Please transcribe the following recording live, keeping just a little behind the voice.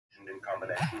in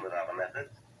combination with other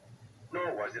methods,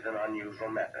 nor was it an unusual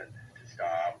method to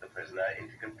starve the prisoner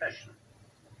into confession.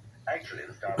 Actually,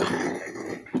 the starvation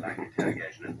technique, like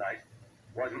interrogation at night,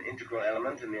 was an integral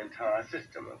element in the entire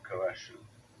system of coercion.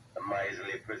 The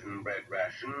miserly prison bread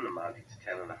ration, amounting to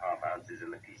 10.5 ounces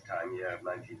in the peacetime year of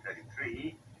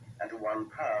 1933, and to £1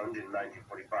 in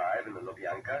 1945 in the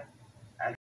Lubyanka,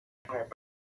 and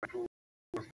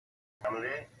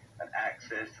family and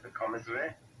access to the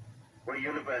commissary, were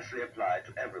universally applied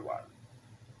to everyone.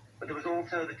 But there was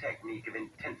also the technique of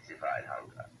intensified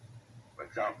hunger. For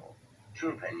example,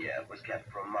 Chuckles was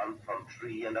kept for a month on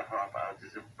 3.5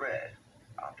 ounces of bread,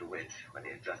 after which, when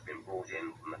he had just been brought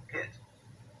in from the pit,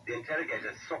 the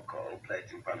interrogator Chuckles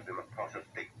placed in front of him a pot of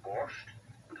thick borscht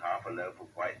and half a loaf of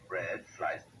white bread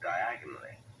sliced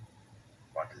diagonally.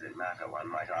 What does it matter, one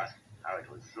might ask, how it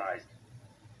was sliced?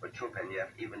 But Chuckles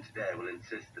even today will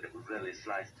insist that it was really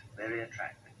sliced very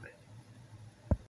attractively.